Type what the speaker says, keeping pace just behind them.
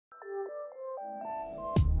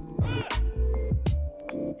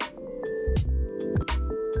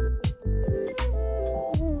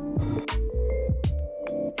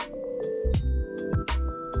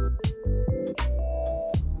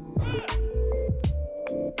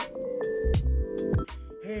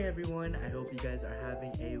everyone, I hope you guys are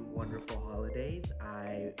having a wonderful holidays.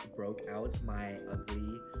 I broke out my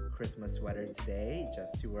ugly Christmas sweater today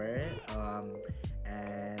just to wear it.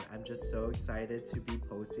 And I'm just so excited to be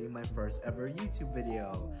posting my first ever YouTube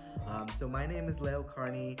video. So my name is Leo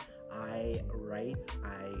Carney. I write,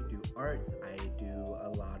 I do art, I do a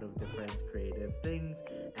lot of different creative things,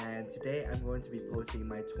 and today I'm going to be posting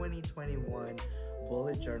my 2021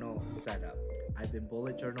 bullet journal setup. I've been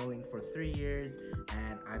bullet journaling for 3 years,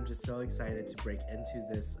 and I'm just so excited to break into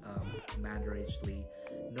this Mandarin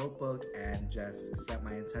notebook and just set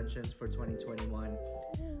my intentions for 2021.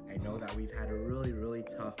 I know that we've had a really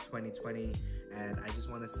tough 2020, and I just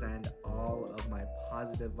want to send all of my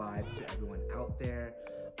positive vibes to everyone out there.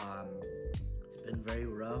 It's been very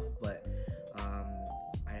rough, but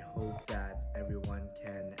I hope that everyone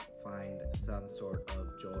can find some sort of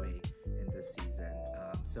joy in this season.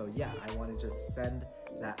 So yeah, I want to just send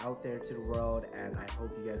that out there to the world, and I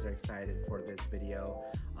hope you guys are excited for this video.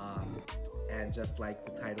 And just like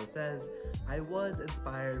the title says, I was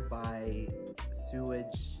inspired by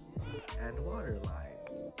sewage and water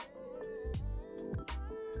lines.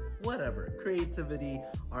 Whatever, creativity,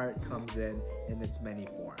 art comes in its many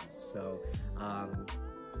forms. So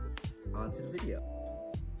on to the video.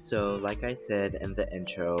 So like I said in the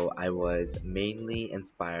intro, I was mainly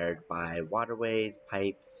inspired by waterways,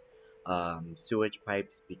 pipes, sewage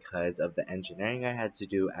pipes because of the engineering I had to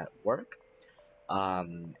do at work.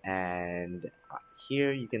 And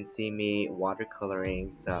here you can see me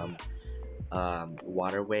watercoloring some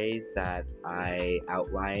waterways that I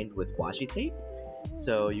outlined with washi tape.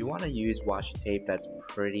 So you want to use washi tape that's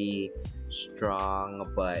pretty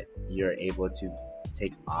strong, but you're able to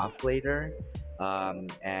take off later.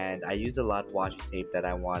 And I use a lot of washi tape that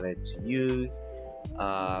I wanted to use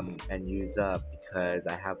and use up because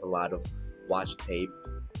I have a lot of washi tape,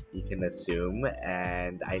 you can assume,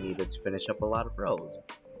 and I needed to finish up a lot of rows.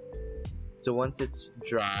 So once it's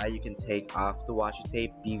dry, you can take off the washi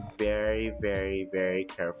tape. Be very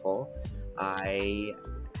careful. I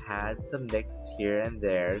had some nicks here and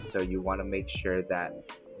there, so you want to make sure that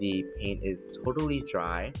the paint is totally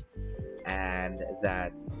dry and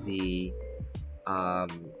that the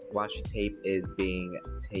washi tape is being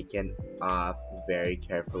taken off very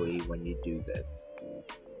carefully when you do this.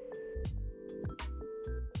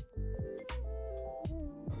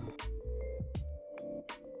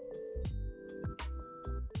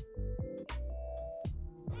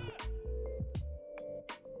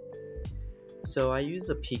 So I use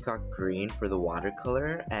a peacock green for the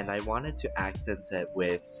watercolor, and I wanted to accent it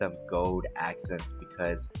with some gold accents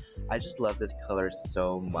because I just love this color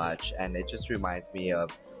so much, and it just reminds me of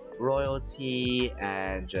royalty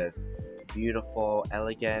and just beautiful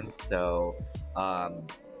elegance. So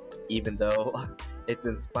even though it's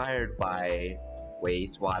inspired by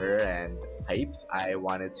wastewater and pipes, I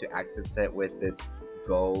wanted to accent it with this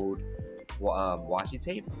gold washi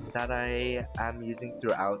tape that I am using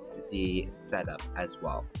throughout the setup as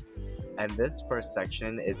well. And this first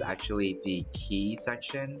section is actually the key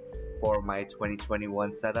section for my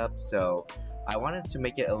 2021 setup, so I wanted to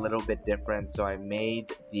make it a little bit different, so I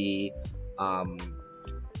made the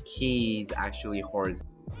keys actually horizontal.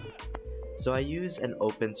 So I use an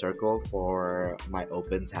open circle for my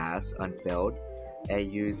open tasks unfilled. I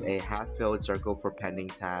use a half-filled circle for pending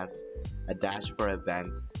tasks, a dash for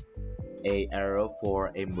events, a arrow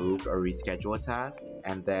for a moved or rescheduled task,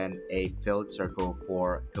 and then a filled circle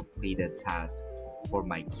for completed tasks for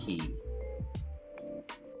my key.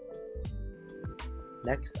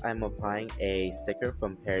 Next, I'm applying a sticker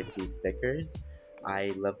from Parity Stickers.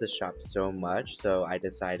 I love the shop so much, so I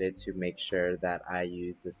decided to make sure that I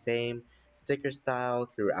use the same sticker style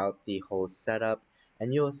throughout the whole setup,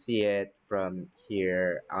 and you'll see it from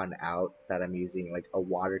here on out that I'm using like a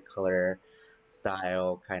watercolor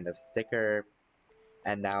style kind of sticker.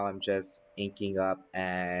 And now I'm just inking up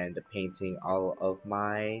and painting all of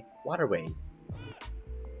my waterways.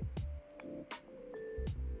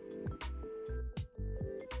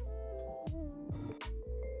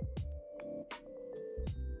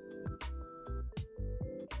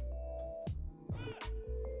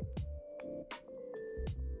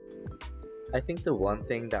 I think the one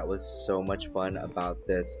thing that was so much fun about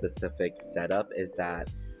this specific setup is that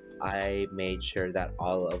I made sure that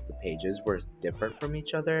all of the pages were different from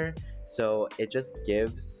each other, so it just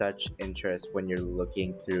gives such interest when you're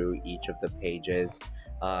looking through each of the pages,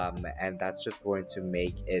 and that's just going to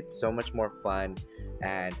make it so much more fun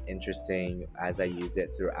and interesting as I use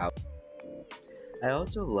it throughout. I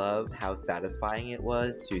also love how satisfying it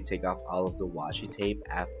was to take off all of the washi tape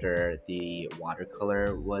after the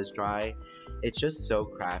watercolor was dry. It's just so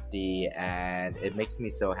crafty and it makes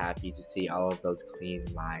me so happy to see all of those clean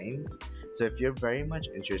lines. So if you're very much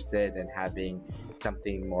interested in having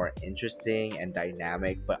something more interesting and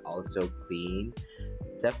dynamic but also clean,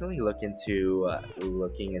 definitely looking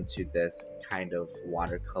into this kind of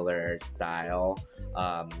watercolor style,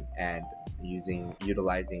 and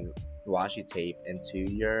utilizing washi tape into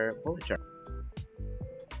your bullet journal.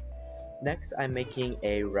 Next, I'm making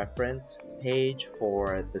a reference page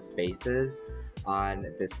for the spaces on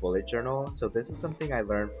this bullet journal. So this is something I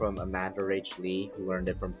learned from Amanda Rach Lee, who learned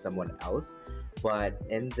it from someone else. But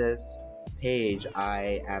in this page,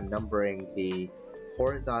 I am numbering the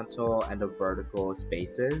horizontal and the vertical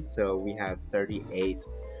spaces. So we have 38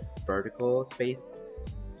 vertical spaces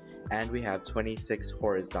and we have 26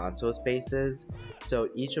 horizontal spaces. So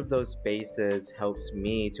each of those spaces helps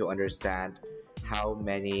me to understand how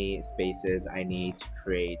many spaces I need to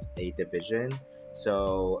create a division.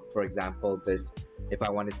 So for example, if I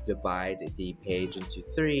wanted to divide the page into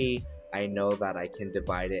three, I know that I can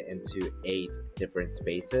divide it into 8 different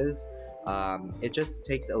spaces. It just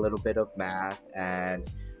takes a little bit of math and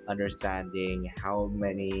understanding how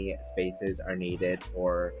many spaces are needed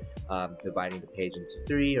for dividing the page into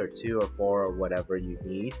three or two or four or whatever you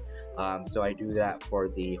need. So I do that for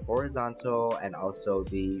the horizontal and also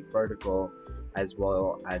the vertical, as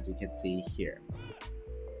well as you can see here.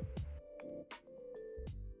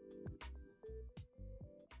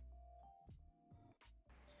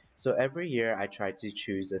 So every year I try to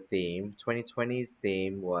choose a theme. 2020's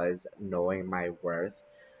theme was knowing my worth.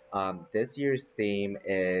 This year's theme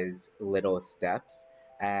is little steps,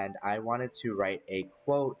 and I wanted to write a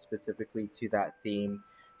quote specifically to that theme.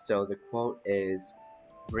 So the quote is,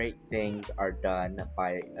 great things are done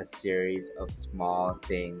by a series of small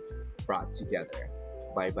things brought together,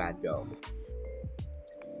 by Van Gogh.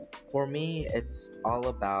 For me, it's all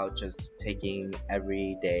about just taking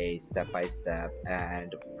every day step by step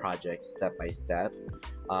and project step by step.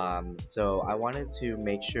 So I wanted to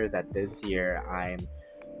make sure that this year I'm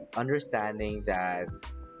understanding that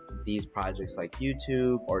these projects like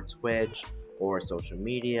YouTube or Twitch or social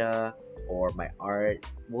media or my art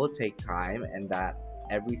will take time, and that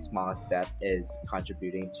every small step is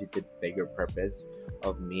contributing to the bigger purpose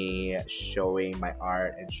of me showing my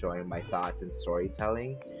art and showing my thoughts and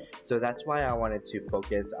storytelling. So that's why I wanted to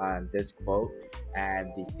focus on this quote and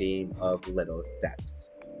the theme of little steps.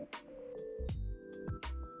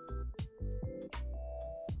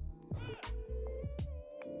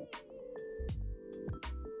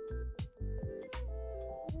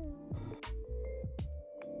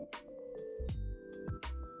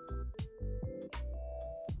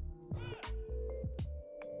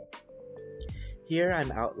 Here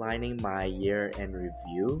I'm outlining my year in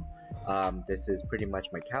review. This is pretty much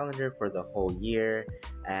my calendar for the whole year,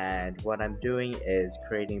 and what I'm doing is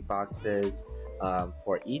creating boxes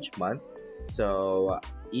for each month. So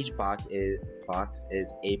each box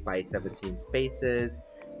is 8 by 17 spaces,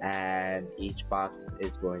 and each box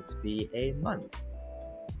is going to be a month.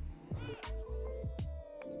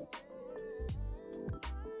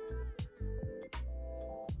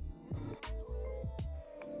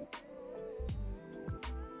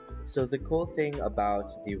 So the cool thing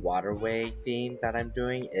about the waterway theme that I'm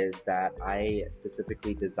doing is that I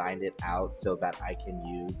specifically designed it out so that I can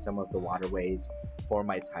use some of the waterways for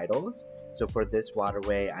my titles. So for this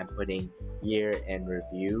waterway, I'm putting Year in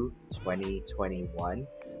Review 2021.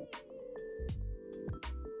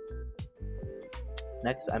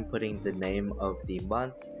 Next, I'm putting the name of the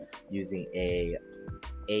months using a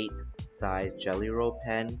 8 size Jelly Roll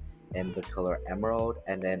pen in the color Emerald,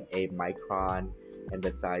 and then a micron in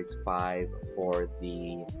the size 5 for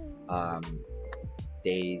the um,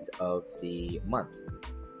 days of the month.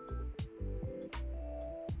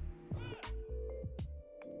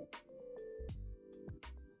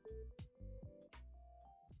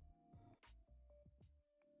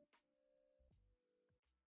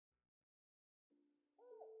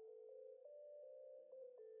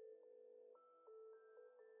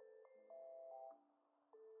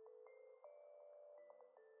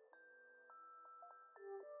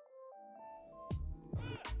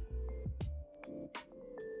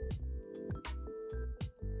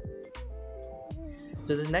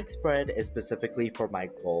 So the next spread is specifically for my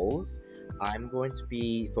goals. I'm going to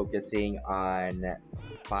be focusing on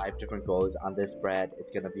 5 different goals on this spread.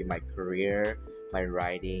 It's going to be my career, my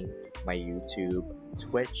writing, my YouTube,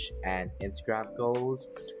 Twitch, and Instagram goals.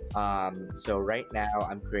 So right now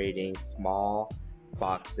I'm creating small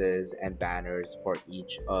boxes and banners for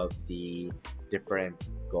each of the different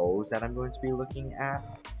goals that I'm going to be looking at.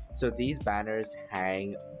 So these banners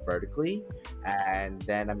hang vertically, and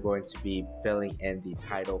then I'm going to be filling in the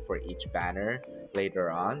title for each banner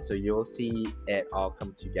later on. So you'll see it all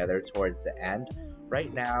come together towards the end.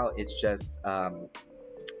 Right now, it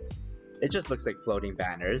just looks like floating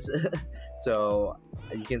banners. So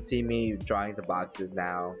you can see me drawing the boxes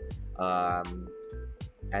now. Um,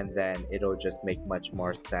 and then it'll just make much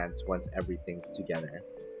more sense once everything's together.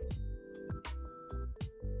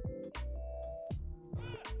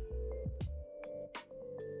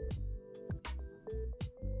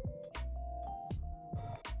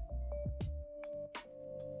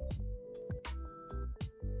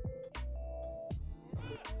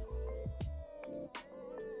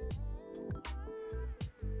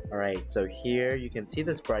 Alright, so here you can see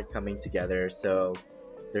the spread coming together. So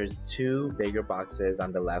there's two bigger boxes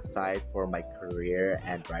on the left side for my career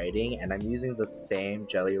and writing, and I'm using the same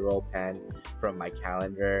Jelly Roll pen from my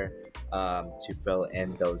calendar to fill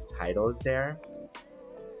in those titles there.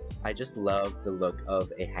 I just love the look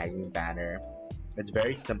of a hanging banner. It's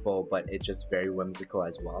very simple, but it's just very whimsical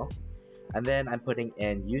as well. And then I'm putting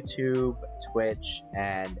in YouTube, Twitch,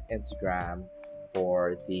 and Instagram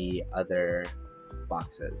for the other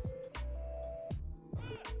boxes.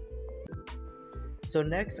 So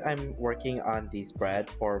next I'm working on the spread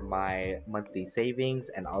for my monthly savings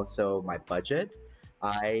and also my budget.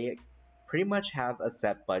 I pretty much have a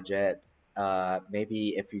set budget.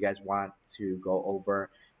 Maybe if you guys want to go over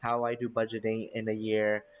how I do budgeting in a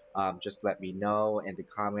year, just let me know in the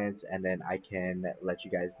comments and then I can let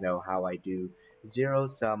you guys know how I do zero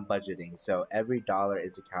sum budgeting. So every dollar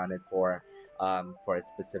is accounted for a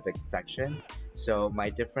specific section. So my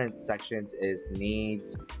different sections is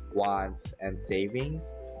needs, wants, and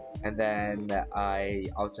savings. And then I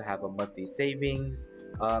also have a monthly savings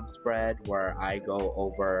spread where I go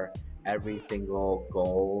over every single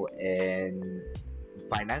goal in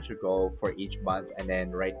financial goal for each month and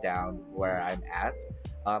then write down where I'm at.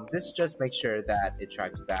 This just makes sure that it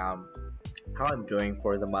tracks down how I'm doing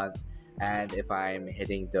for the month and if I'm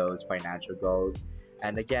hitting those financial goals.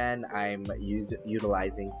 And again, I'm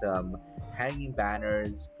utilizing some hanging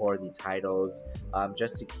banners for the titles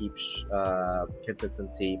just to keep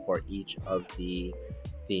consistency for each of the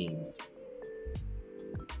themes.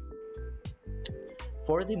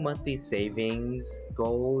 For the monthly savings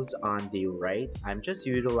goals on the right, I'm just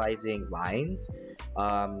utilizing lines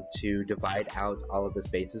to divide out all of the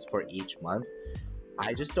spaces for each month.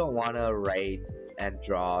 I just don't want to write and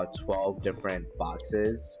draw 12 different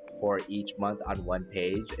boxes for each month on one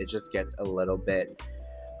page. It just gets a little bit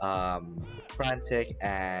frantic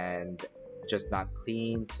and just not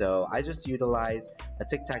clean. So I just utilize a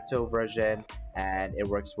tic-tac-toe version and it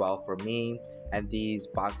works well for me. And these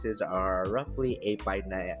boxes are roughly 8 by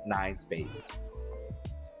 9 space.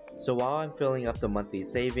 So while I'm filling up the monthly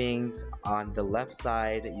savings, on the left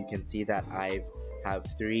side you can see that I have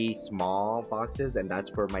 3 small boxes and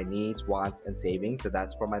that's for my needs, wants, and savings. So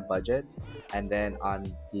that's for my budget. And then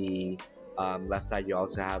on the left side you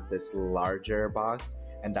also have this larger box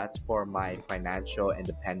and that's for my financial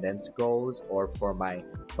independence goals or for my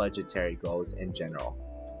budgetary goals in general.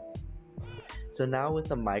 So now with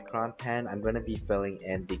the micron pen, I'm going to be filling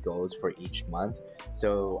in the goals for each month.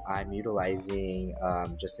 So I'm utilizing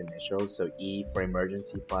just initials. So E for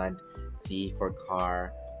emergency fund, C for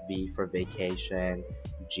car, V for vacation,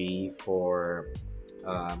 G for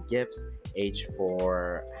gifts, H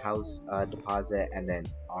for house deposit, and then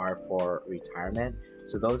R for retirement.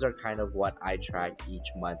 So those are kind of what I track each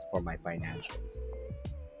month for my financials.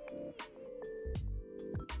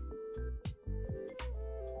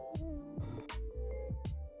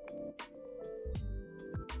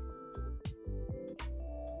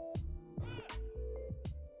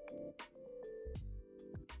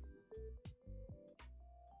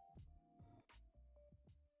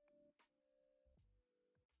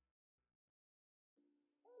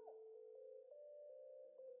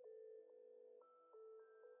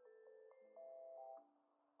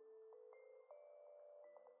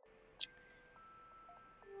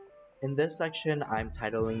 In this section, I'm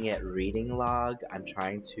titling it Reading Log. I'm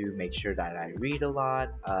trying to make sure that I read a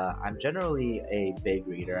lot. I'm generally a big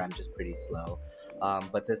reader, I'm just pretty slow.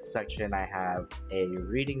 But this section, I have a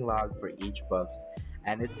reading log for each books,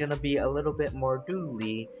 and it's gonna be a little bit more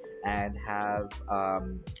doodly and have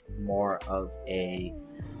more of a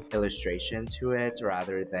illustration to it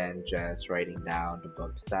rather than just writing down the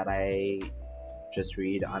books that I just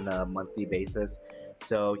read on a monthly basis.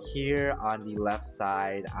 So here on the left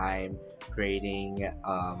side, I'm creating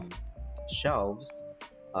shelves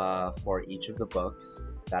for each of the books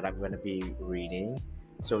that I'm going to be reading.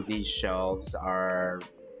 So these shelves are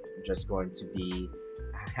just going to be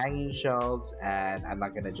hanging shelves, and I'm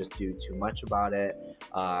not going to just do too much about it.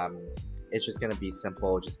 Um, it's just going to be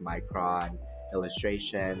simple, just micron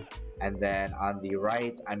illustration. And then on the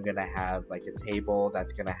right, I'm going to have like a table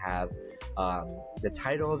that's going to have um, the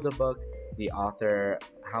title of the book, the author,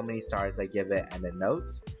 how many stars I give it, and the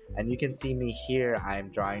notes. And you can see me here, I'm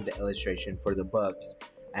drawing the illustration for the books.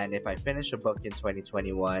 And if I finish a book in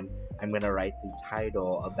 2021, I'm going to write the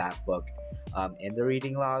title of that book in the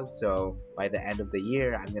reading log. So by the end of the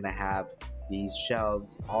year, I'm going to have these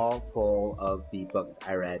shelves all full of the books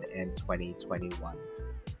I read in 2021.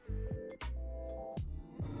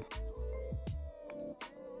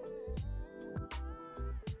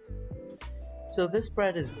 So this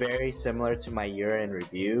spread is very similar to my year in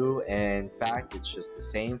review. In fact, it's just the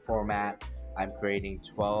same format. I'm creating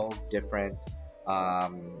 12 different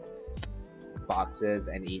um, boxes,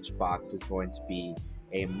 and each box is going to be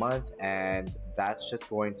a month, and that's just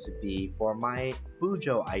going to be for my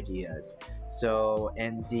Bujo ideas. So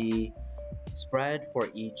in the spread for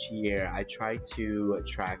each year, I try to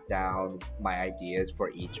track down my ideas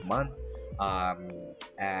for each month, um,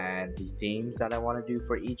 and the themes that I want to do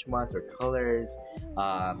for each month or colors.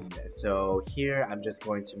 So here I'm just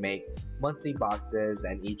going to make monthly boxes,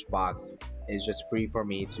 and each box is just free for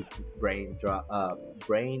me to brain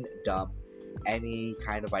dump any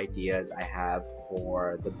kind of ideas I have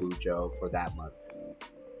for the Bujo for that month.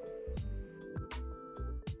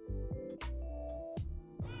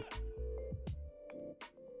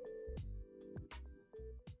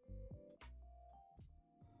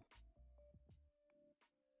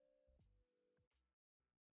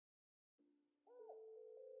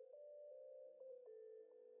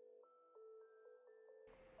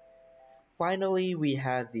 Finally, we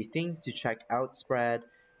have the things to check out spread.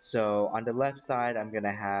 So on the left side, I'm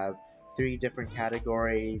gonna have three different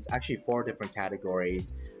categories, actually four different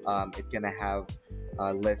categories. It's gonna have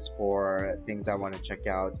a list for things I want to check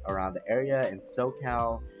out around the area in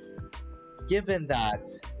SoCal. Given that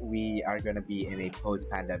we are going to be in a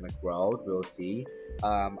post-pandemic world, we'll see.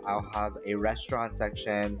 I'll have a restaurant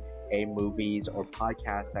section, a movies or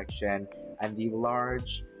podcast section, and the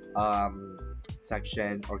large um,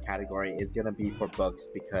 section or category is going to be for books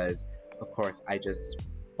because, of course, I just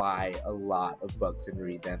buy a lot of books and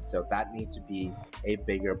read them. So that needs to be a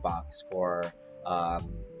bigger box for um,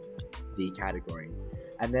 the categories.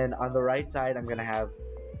 And then on the right side, I'm going to have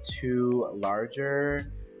two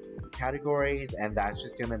larger categories, and that's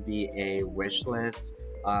just gonna be a wish list.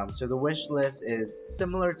 So the wish list is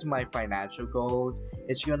similar to my financial goals.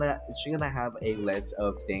 It's gonna have a list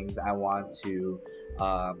of things I want to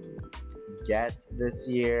um, get this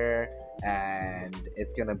year, and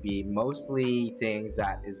it's gonna be mostly things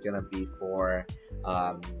that is gonna be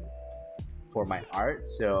um, for my art.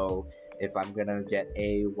 So if I'm gonna get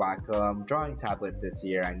a Wacom drawing tablet this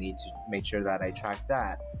year, I need to make sure that I track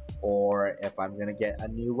that. Or if I'm gonna get a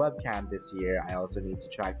new webcam this year, I also need to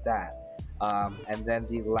track that. And then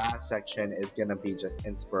the last section is gonna be just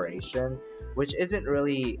inspiration, which isn't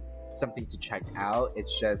really something to check out.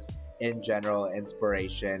 It's just in general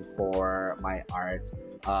inspiration for my art,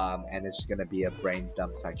 and it's just gonna be a brain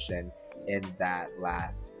dump section in that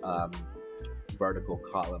last vertical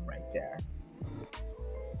column right there.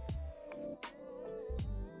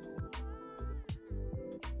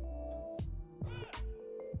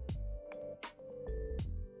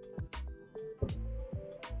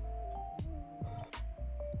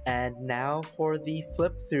 And now for the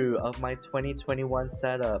flip through of my 2021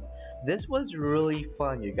 setup. This was really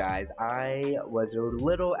fun, you guys. I was a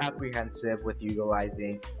little apprehensive with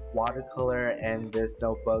utilizing watercolor in this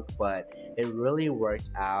notebook, but it really worked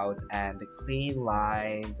out, and the clean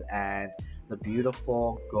lines and the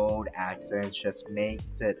beautiful gold accents just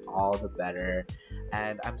makes it all the better.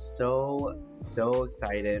 And I'm so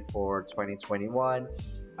excited for 2021.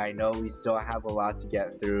 I know we still have a lot to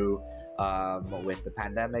get through with the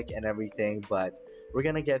pandemic and everything, but we're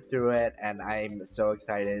gonna get through it. And I'm so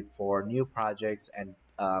excited for new projects and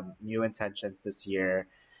new intentions this year,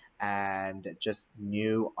 and just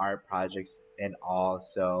new art projects and all.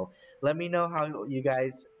 So let me know how you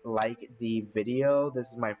guys like the video.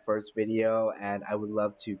 This is my first video, and I would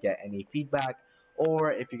love to get any feedback,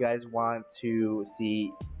 or if you guys want to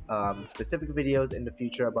see specific videos in the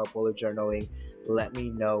future about bullet journaling, let me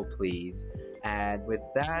know, please. And with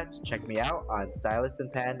that, check me out on Stylist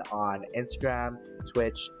and Pen on Instagram,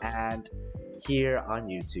 Twitch, and here on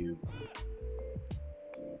YouTube.